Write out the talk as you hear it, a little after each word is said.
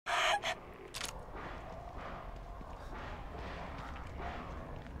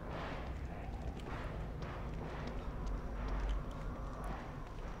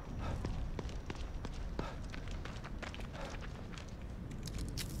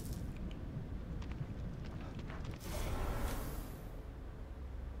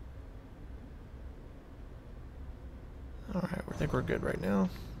think we're good right now.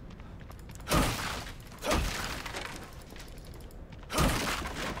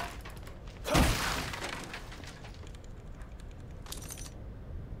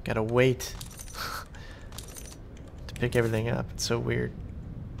 Gotta wait to pick everything up. It's so weird.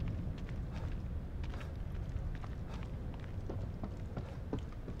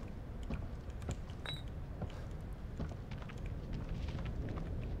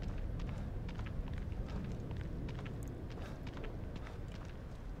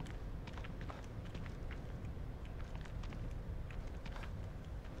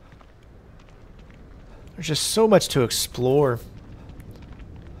 There's just so much to explore.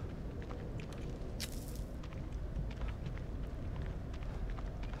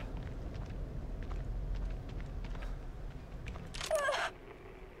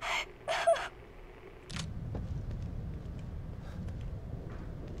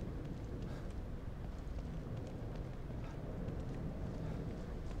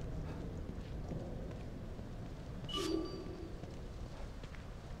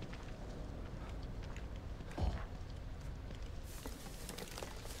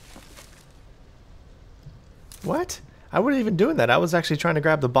 What? I wasn't even doing that. I was actually trying to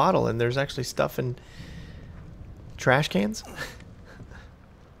grab the bottle, and there's actually stuff in trash cans.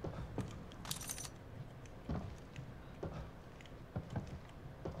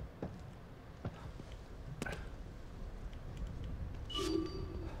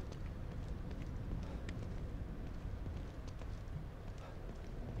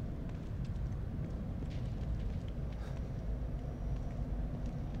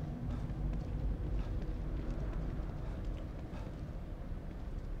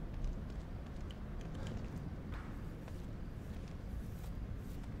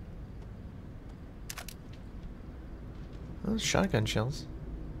 Oh, shotgun shells.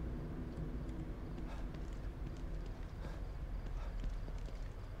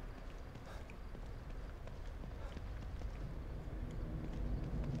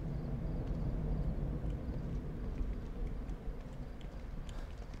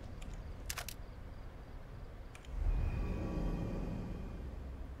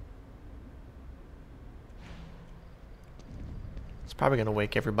 It's probably going to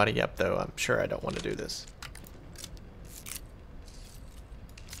wake everybody up, though. I'm sure I don't want to do this.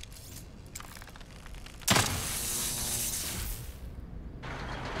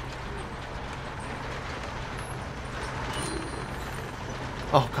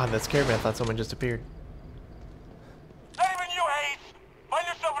 Oh god, that scared me. I thought someone just appeared. Not even you, Hayes! Find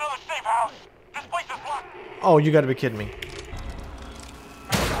yourself another safe house! This place is locked! Oh, you gotta be kidding me.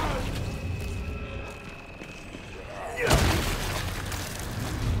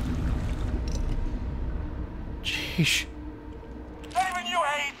 Sheesh. Not even you,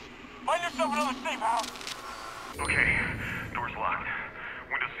 Hayes! Find yourself another safe house! Okay, door's locked.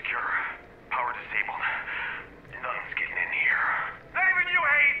 Windows secure. Power disabled. Nothing's getting in here. Not even you,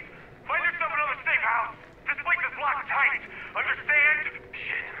 Hayes! Find yourself another safe house! This place is locked tight! Understand?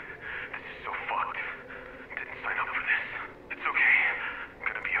 Shit. This is so fucked. Didn't sign up for this. It's okay. I'm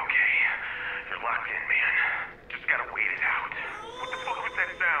gonna be okay. You're locked in, man. Just gotta wait it out. What the fuck was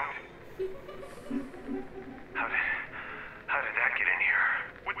that sound? How did that get in here?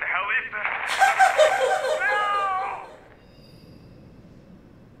 What the hell is that? No!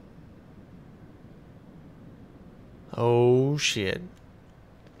 Oh shit.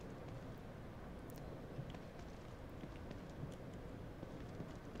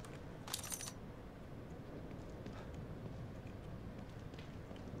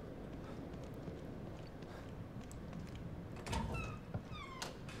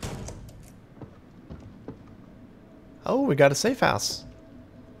 Oh, we got a safe house.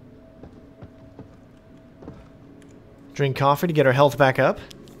 Drink coffee to get our health back up.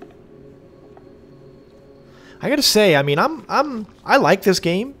 I gotta say, I mean, I like this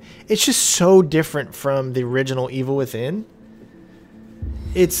game. It's just so different from the original Evil Within.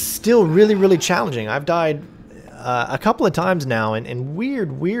 It's still really, really challenging. I've died a couple of times now in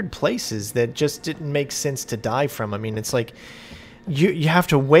weird places that just didn't make sense to die from. I mean, it's like you have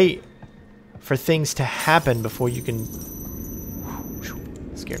to wait for things to happen before you can.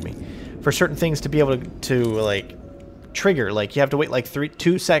 Scared me. For certain things to be able to like trigger, like you have to wait like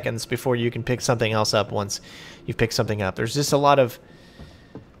 2 seconds before you can pick something else up once you've picked something up. There's just a lot of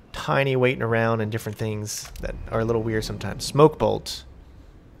tiny waiting around and different things that are a little weird sometimes. Smoke bolt.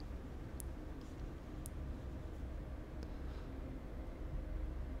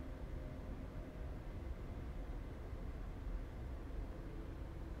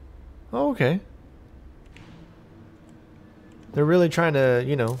 Oh, okay. They're really trying to,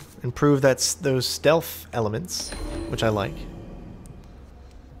 you know, improve those stealth elements, which I like.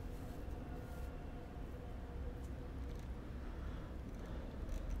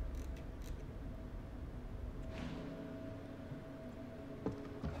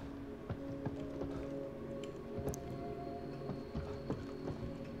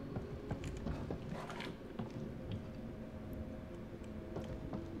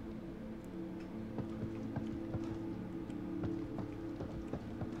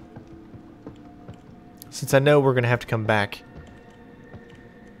 Since I know we're going to have to come back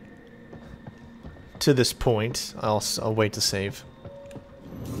to this point, I'll wait to save.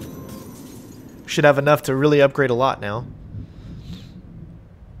 Should have enough to really upgrade a lot now.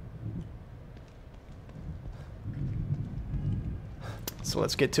 So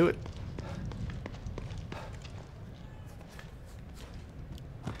let's get to it.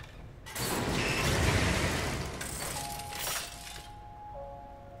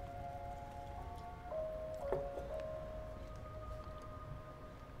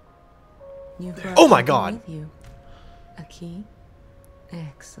 Oh my God! With you. A key?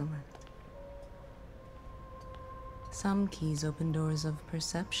 Excellent. Some keys open doors of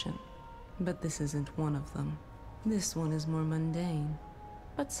perception, but this isn't one of them. This one is more mundane,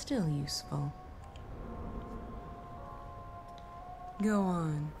 but still useful. Go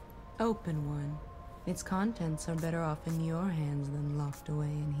on. Open one. Its contents are better off in your hands than locked away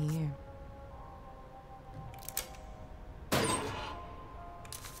in here.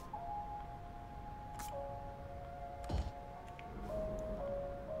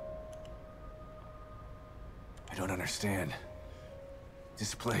 I don't understand.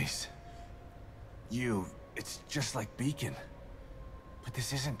 This place. It's just like Beacon. But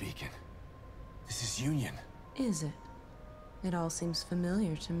this isn't Beacon. This is Union. Is it? It all seems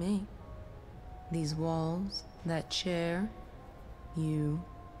familiar to me. These walls, that chair, you.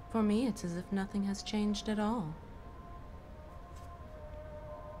 For me, it's as if nothing has changed at all.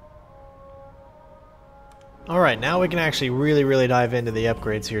 Alright, now we can actually really dive into the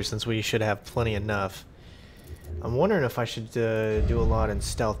upgrades here, since we should have plenty enough. I'm wondering if I should do a lot in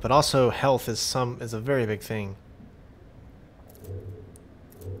stealth, but also health is a very big thing.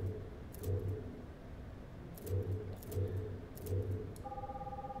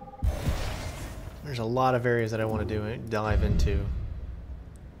 There's a lot of areas that I want to dive into.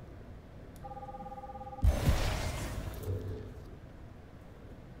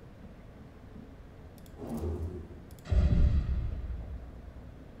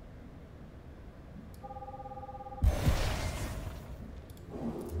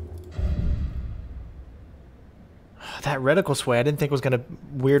 That reticle sway, I didn't think was going to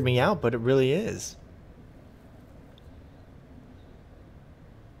weird me out, but it really is.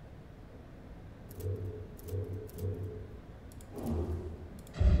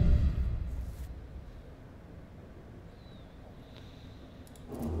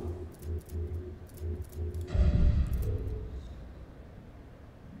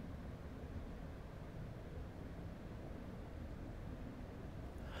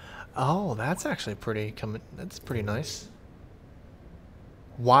 Oh, that's actually that's pretty nice.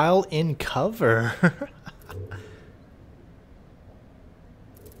 While in cover. I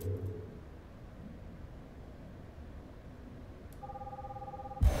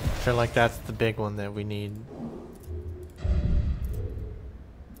feel like that's the big one that we need.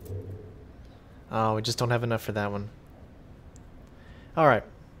 Oh, we just don't have enough for that one. Alright.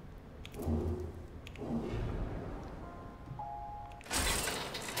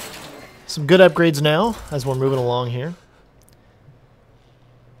 Some good upgrades now as we're moving along here.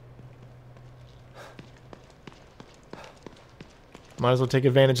 Might as well take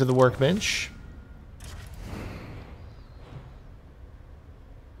advantage of the workbench.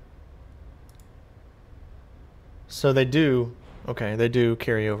 So they do, okay, they do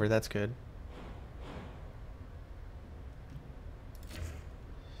carry over, that's good.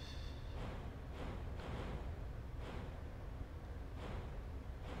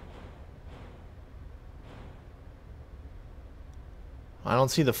 I don't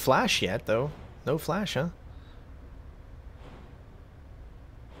see the flash yet, though. No flash, huh?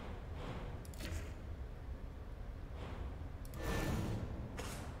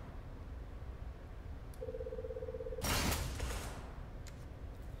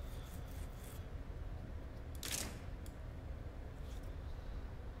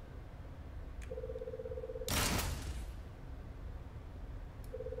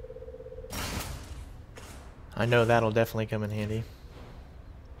 I know that'll definitely come in handy.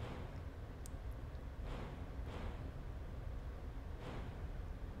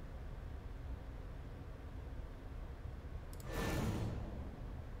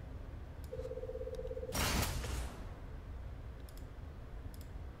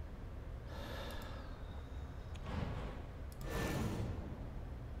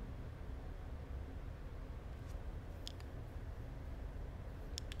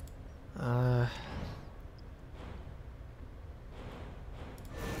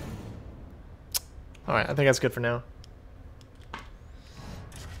 Alright, I think that's good for now.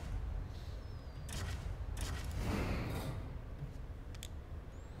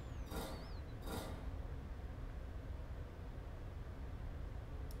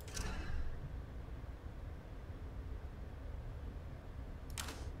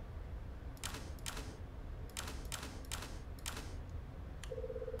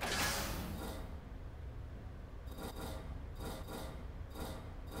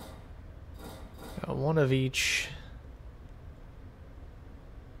 one of each.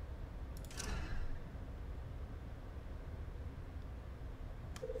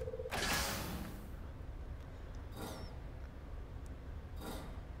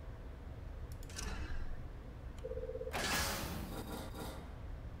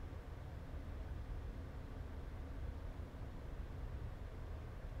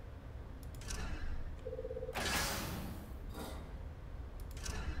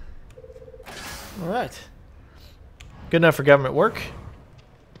 All right. Good enough for government work.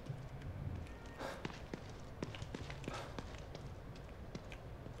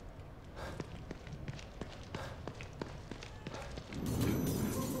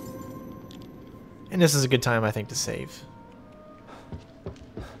 And this is a good time, I think, to save.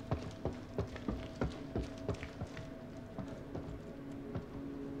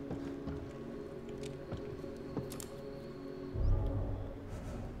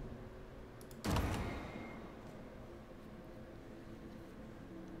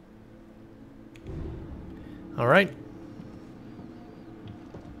 All right.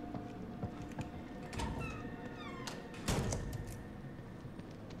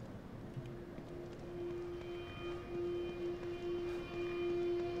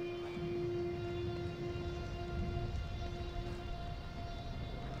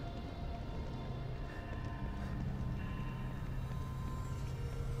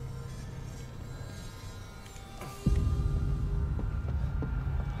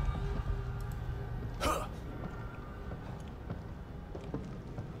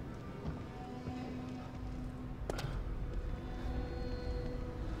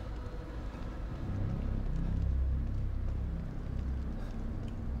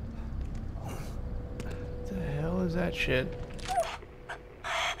 What the hell is that shit?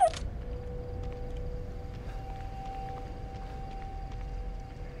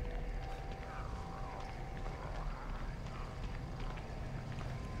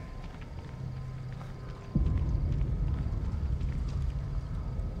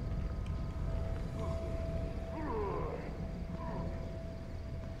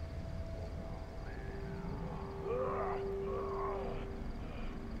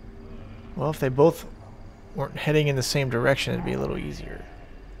 Well, if they both weren't heading in the same direction, it'd be a little easier.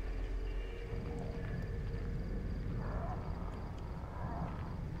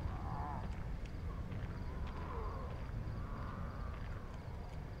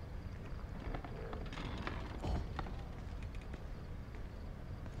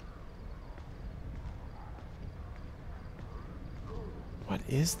 What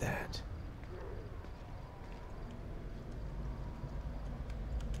is that?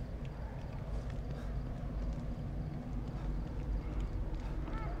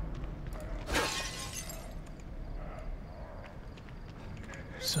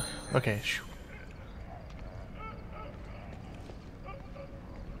 So, okay.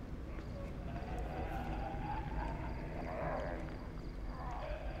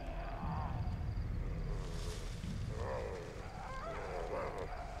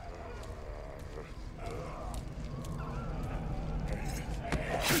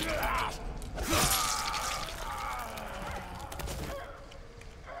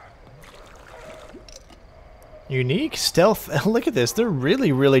 Unique stealth. Look at this. They're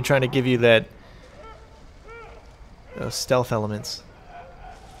really trying to give you that those stealth elements.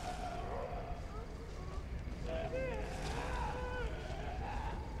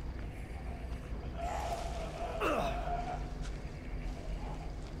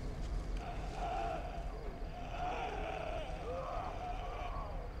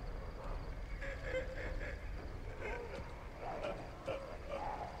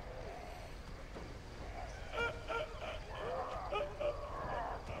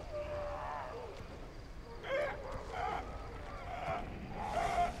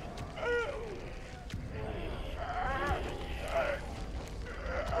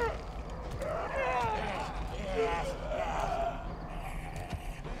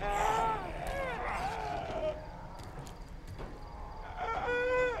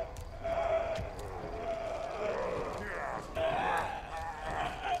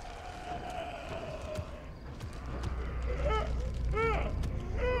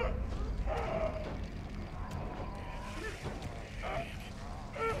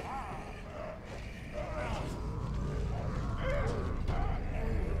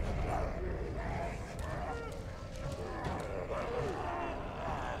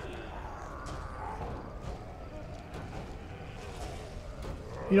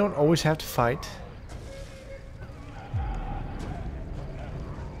 You don't always have to fight.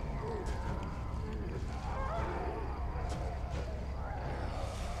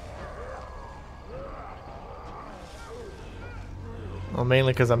 Well,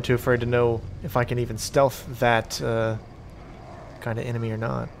 mainly because I'm too afraid to know if I can even stealth that kind of enemy or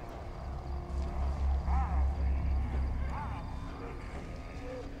not.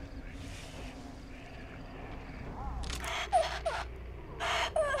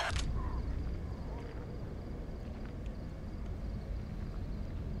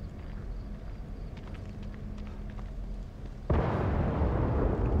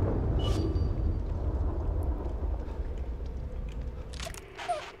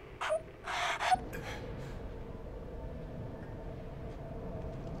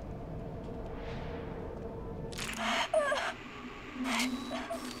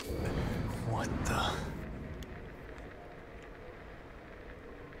 What the?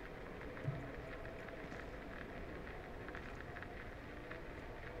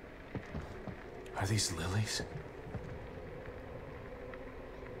 Are these lilies?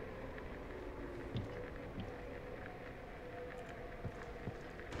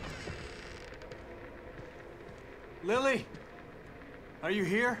 Lily? Are you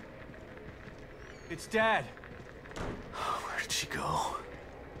here? It's Dad. Where did she go?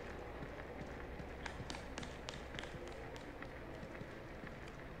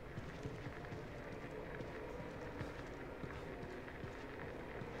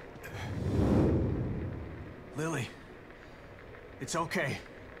 Lily. It's okay.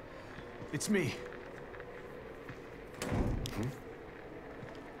 It's me.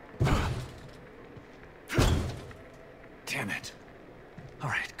 Damn it. All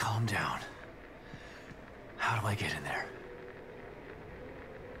right, calm down. How do I get in there?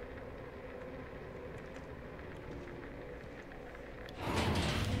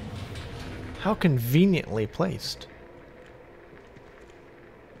 How conveniently placed.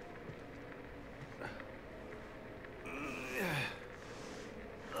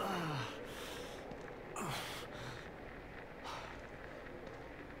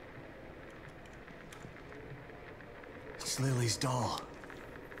 It's Lily's doll.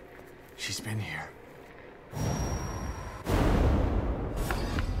 She's been here.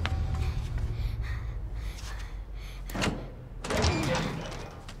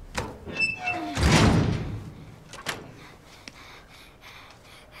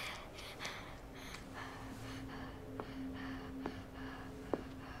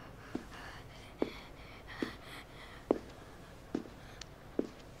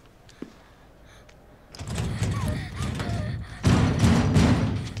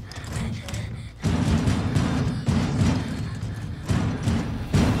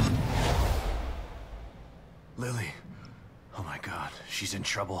 Lily. Oh my God, she's in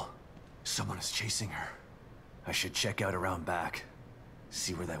trouble. Someone is chasing her. I should check out around back.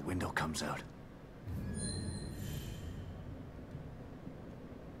 See where that window comes out.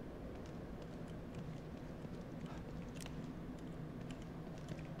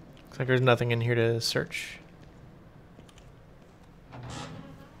 Looks like there's nothing in here to search.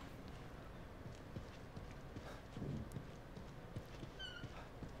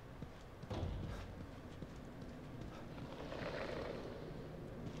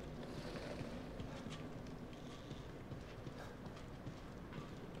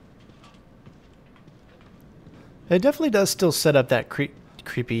 It definitely does still set up that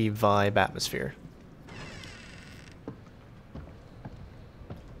creepy vibe atmosphere.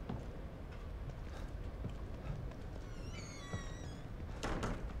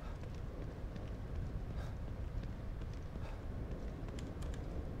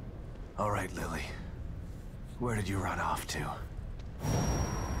 All right, Lily. Where did you run off to?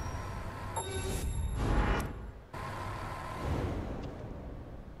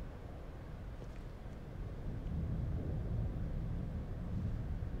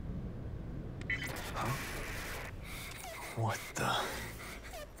 What the?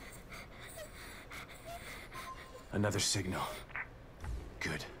 Another signal.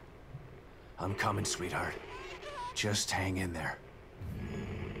 Good. I'm coming, sweetheart. Just hang in there.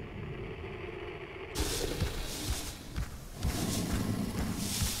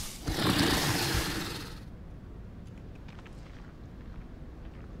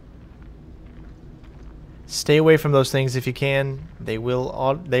 Stay away from those things if you can. They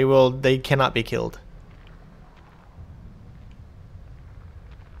cannot be killed.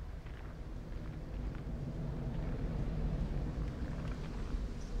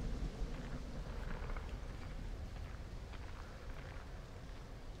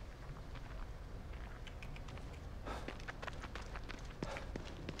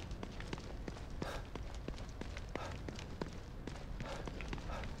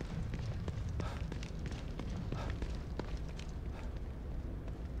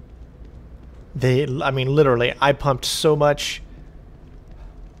 I mean, literally, I pumped so much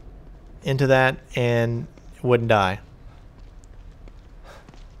into that and wouldn't die.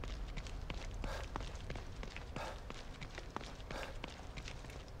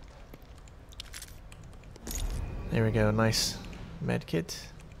 There we go, nice med kit.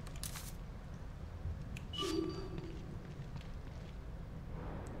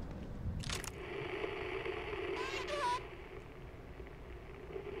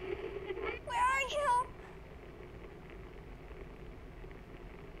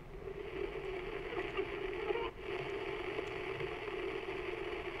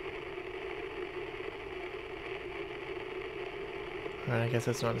 Alright, I guess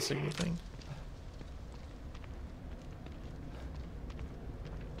that's not a signal thing.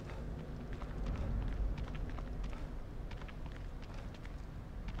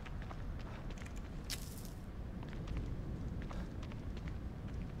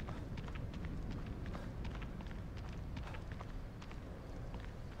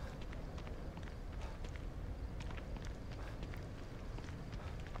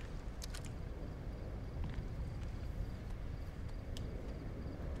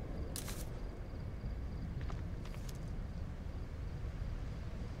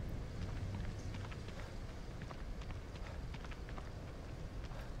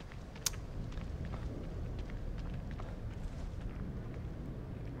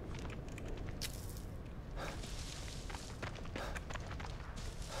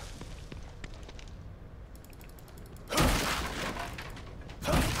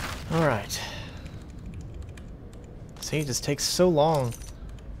 Alright. See, it just takes so long.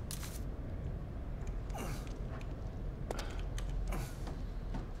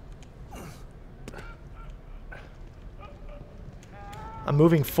 I'm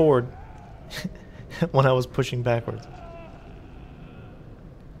moving forward when I was pushing backwards.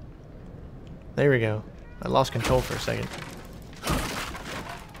 There we go. I lost control for a second.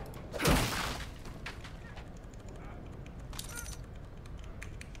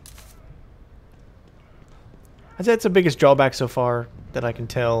 I'd say it's the biggest drawback so far that I can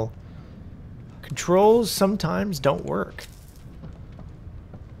tell. Controls sometimes don't work.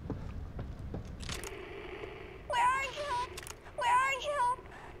 Where are you? Where are you?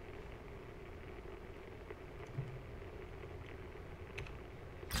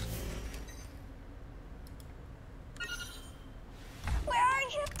 Where are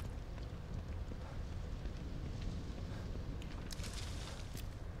you?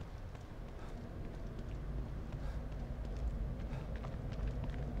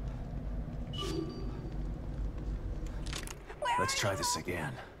 Let's try this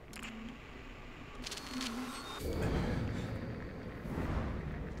again.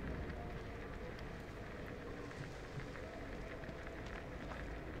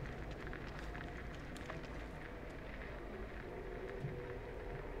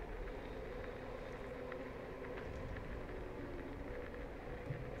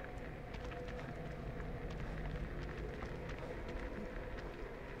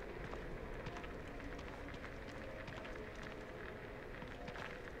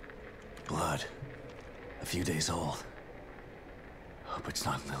 Blood. A few days old. Hope it's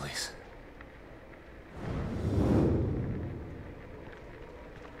not Lily's.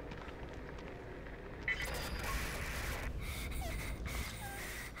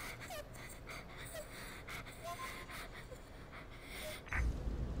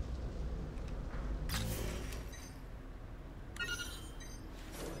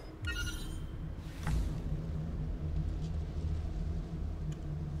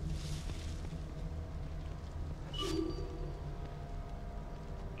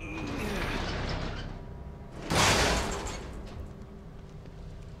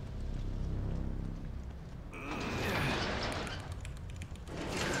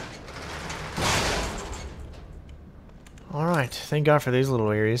 Alright, thank God for these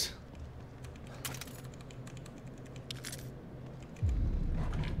little areas.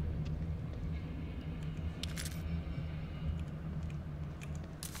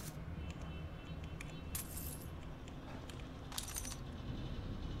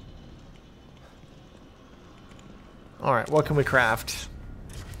 Alright, what can we craft?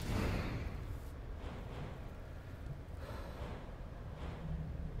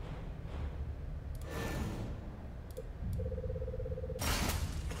 I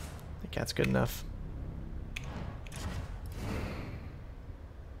think that's good enough.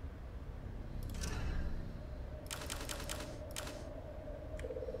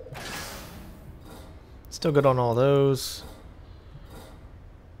 Still good on all those.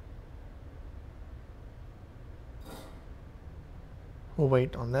 We'll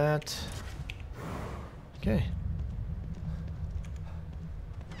wait on that. Okay.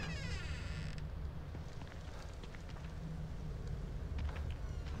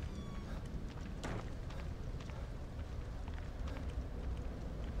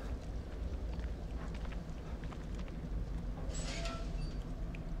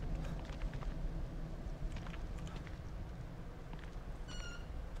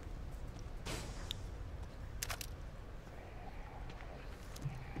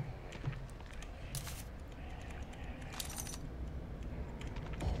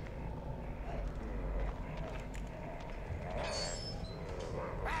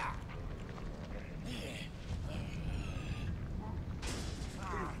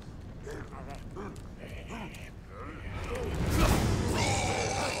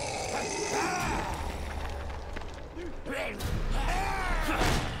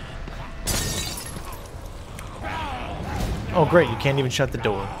 Oh, great. You can't even shut the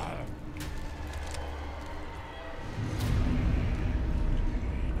door.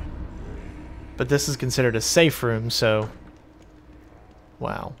 But this is considered a safe room, so...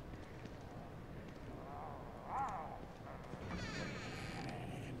 Wow.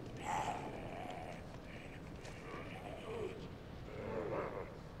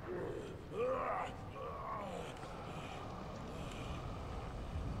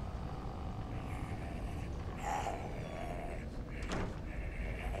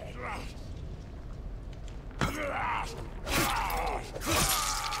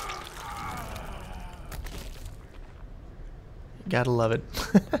 Gotta love it.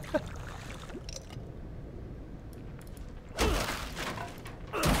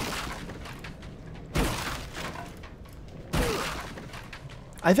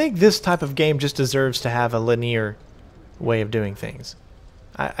 I think this type of game just deserves to have a linear way of doing things.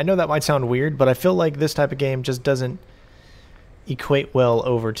 I know that might sound weird, but I feel like this type of game just doesn't equate well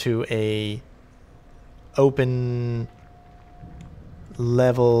over to a open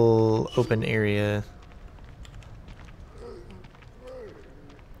level, open area.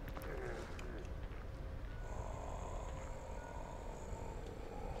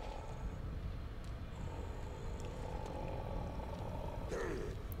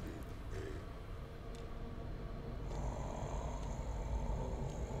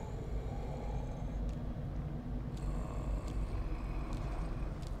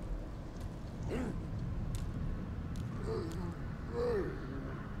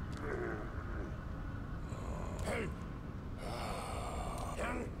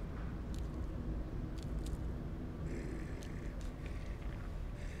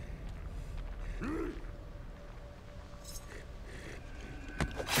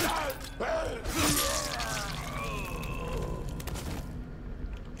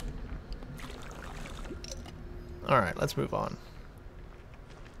 Alright, let's move on.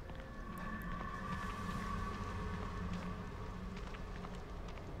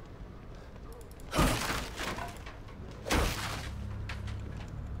 See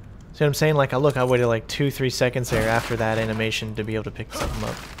what I'm saying? Like, I waited like 2-3 seconds there after that animation to be able to pick something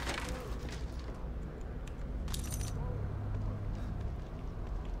up.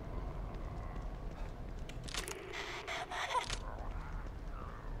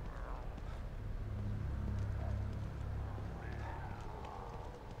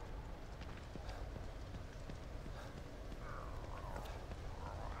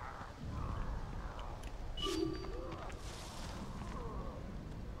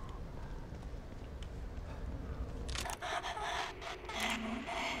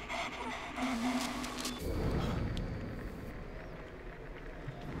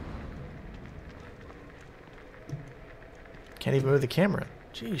 Can't even move the camera.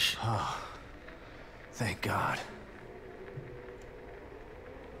 Jeez. Oh, thank God.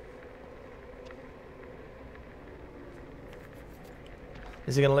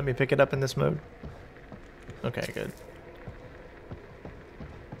 Is he gonna let me pick it up in this mode? Okay, good.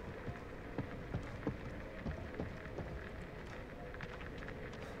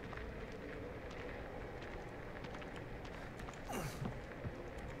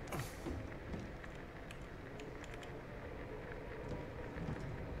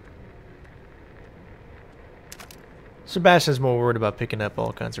 Sebastian's more worried about picking up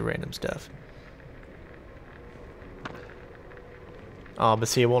all kinds of random stuff. Oh, but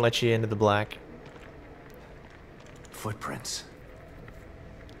see, it won't let you into the black. Footprints.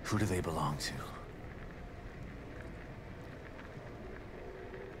 Who do they belong to?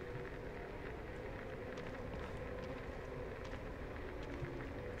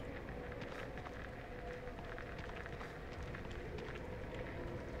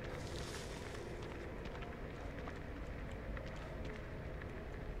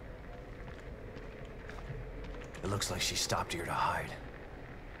 It looks like she stopped here to hide.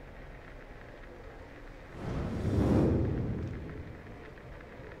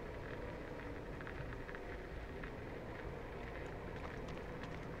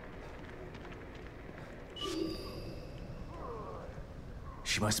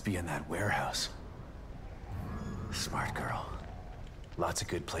 She must be in that warehouse. Smart girl. Lots of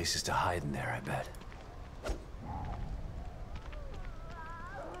good places to hide in there, I bet.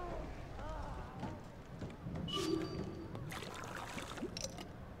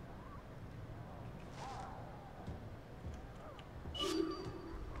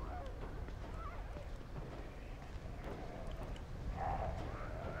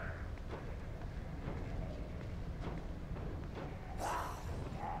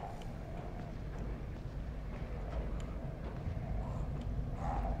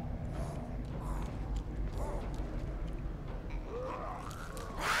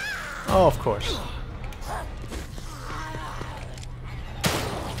 Oh, of course.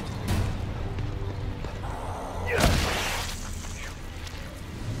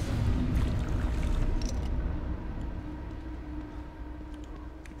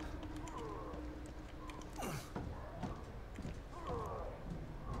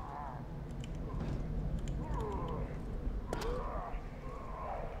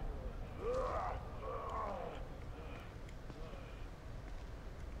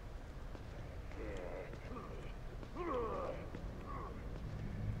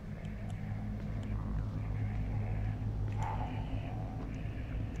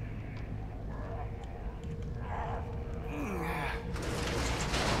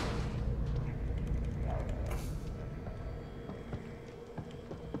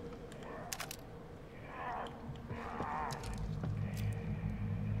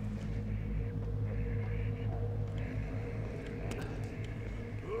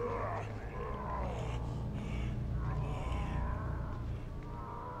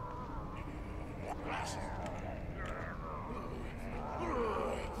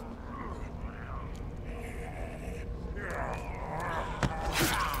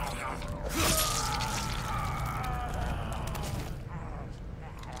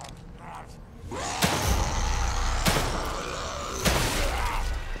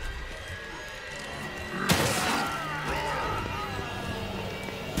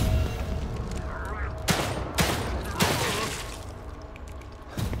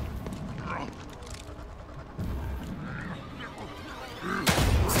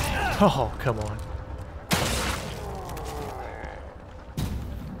 Oh, come on.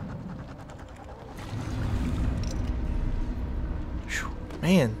 Whew,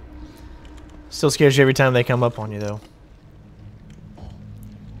 man. Still scares you every time they come up on you, though.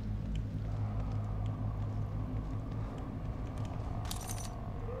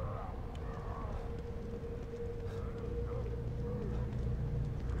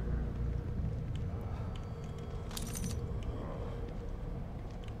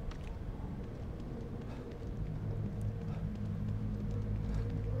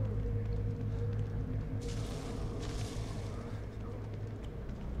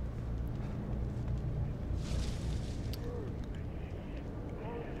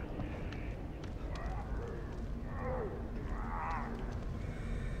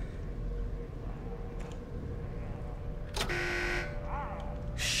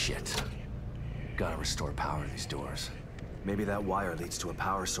 Shit. Gotta restore power to these doors. Maybe that wire leads to a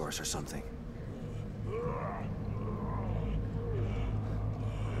power source or something.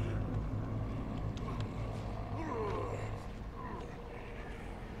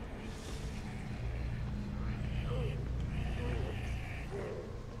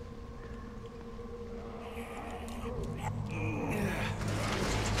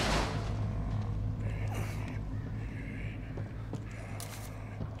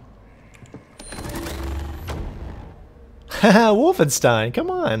 Haha, Wolfenstein, come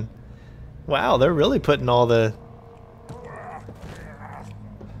on. Wow, they're really putting all the...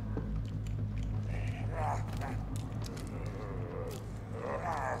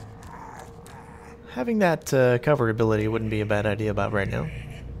 Having that cover ability wouldn't be a bad idea about right now.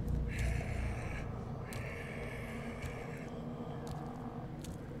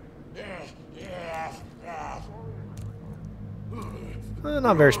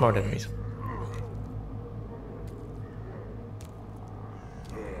 Not very smart enemies.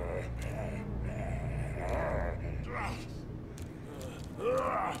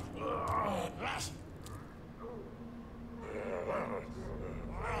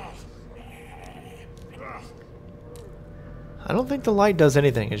 I don't think the light does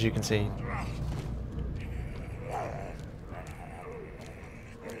anything, as you can see.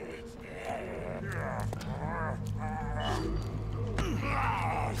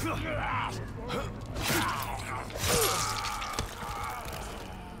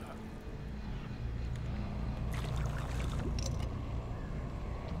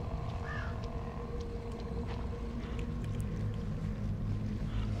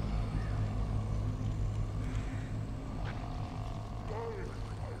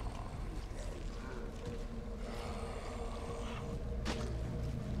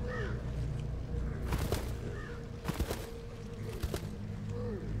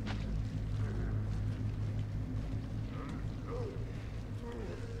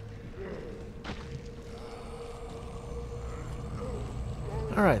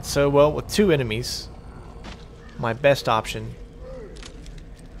 Alright, so, well, with two enemies, my best option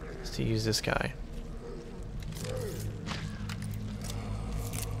is to use this guy.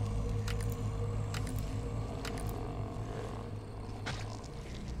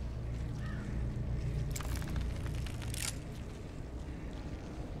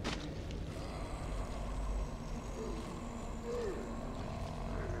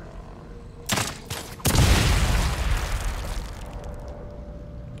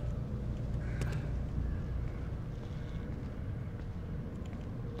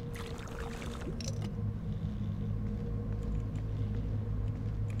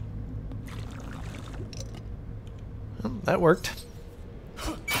 Well, that worked.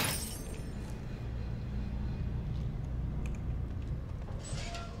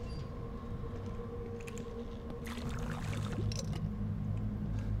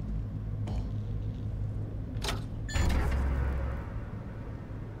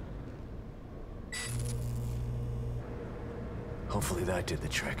 Hopefully that did the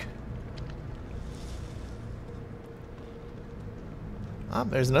trick. Ah,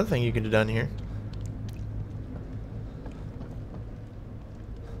 there's another thing you could have done here.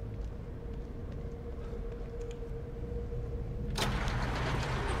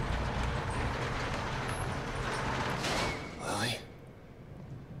 Lily?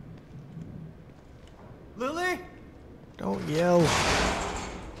 Lily? Don't yell.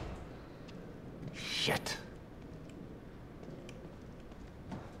 Shit.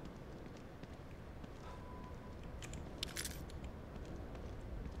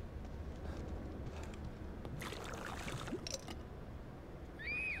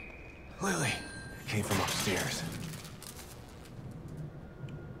 Lily came from upstairs.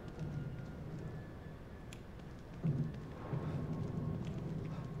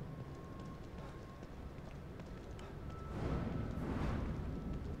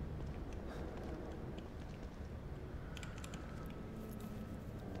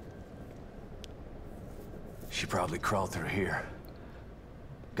 She probably crawled through here.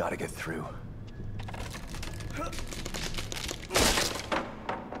 Gotta get through.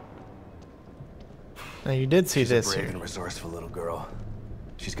 Now you did see She's this a brave here. and resourceful little girl.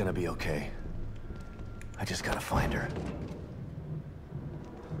 She's gonna be okay. I just gotta find her.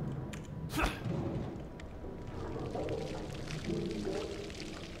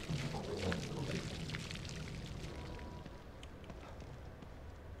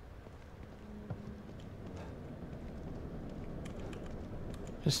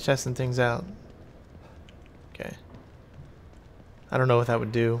 Just testing things out. Okay. I don't know what that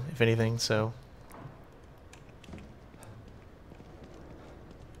would do, if anything, so...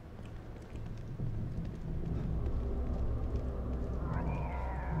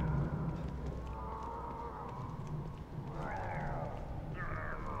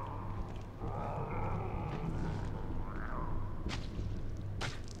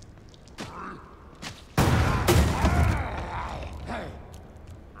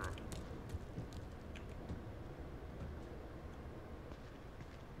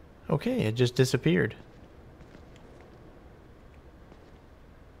 Okay, it just disappeared.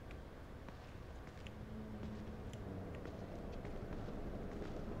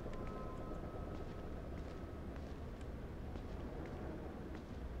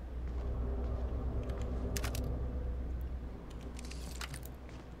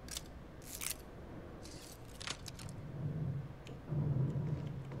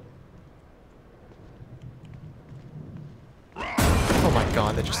 Oh my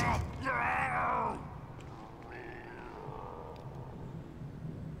god, that just...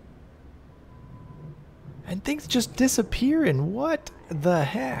 And things just disappear, and what the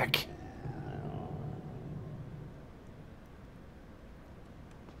heck?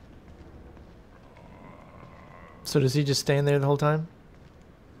 So does he just stand there the whole time?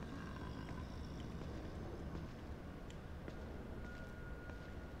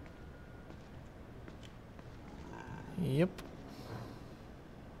 Yep.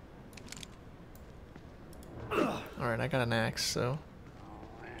 Alright, I got an axe, so...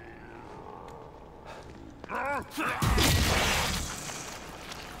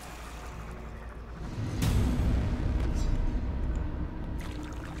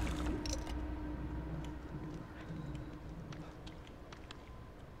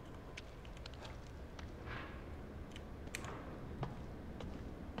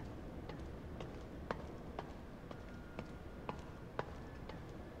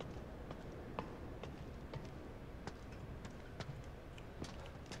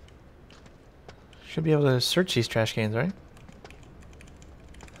 Should be able to search these trash cans, right?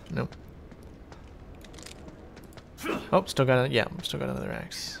 Nope. Oh, still got it. Yeah, still got another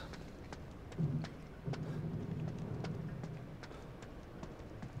axe.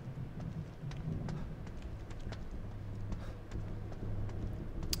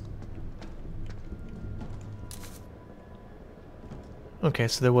 Okay,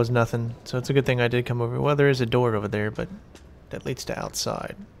 so there was nothing. So it's a good thing I did come over. Well, there is a door over there, but that leads to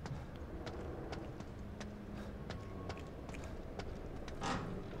outside.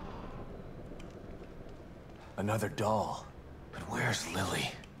 Another doll. But where's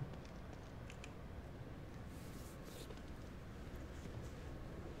Lily?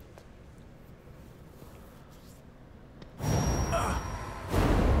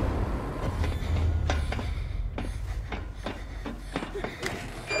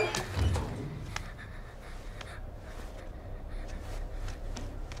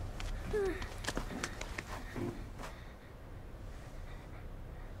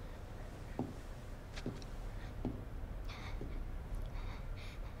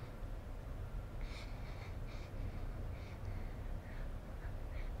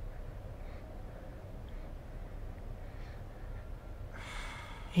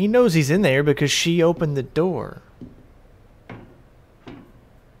 He knows he's in there because she opened the door.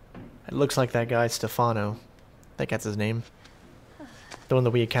 It looks like that guy, Stefano. I think that's his name. The one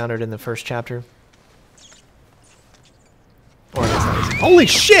that we encountered in the first chapter. Or that's not his. Holy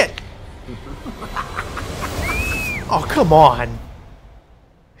shit! Oh, come on.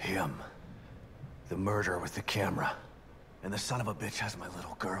 Him. The murderer with the camera. And the son of a bitch has my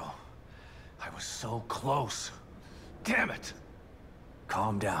little girl. I was so close. Damn it!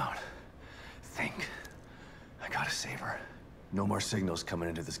 Calm down. Think. I gotta save her. No more signals coming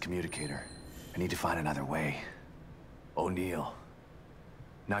into this communicator. I need to find another way. O'Neill.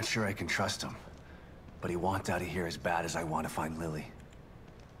 Not sure I can trust him. But he wants out of here as bad as I want to find Lily.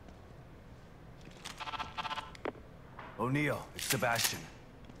 O'Neill, it's Sebastian.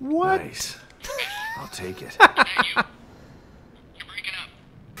 What? Nice. I'll take it. You're breaking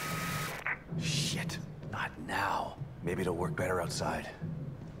up. Shit. Not now. Maybe it'll work better outside.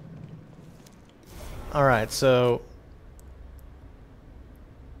 Alright, so...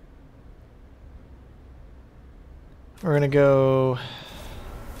 we're gonna go...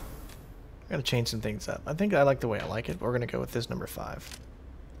 I'm gonna change some things up. I think I like the way I like it. We're gonna go with this number 5.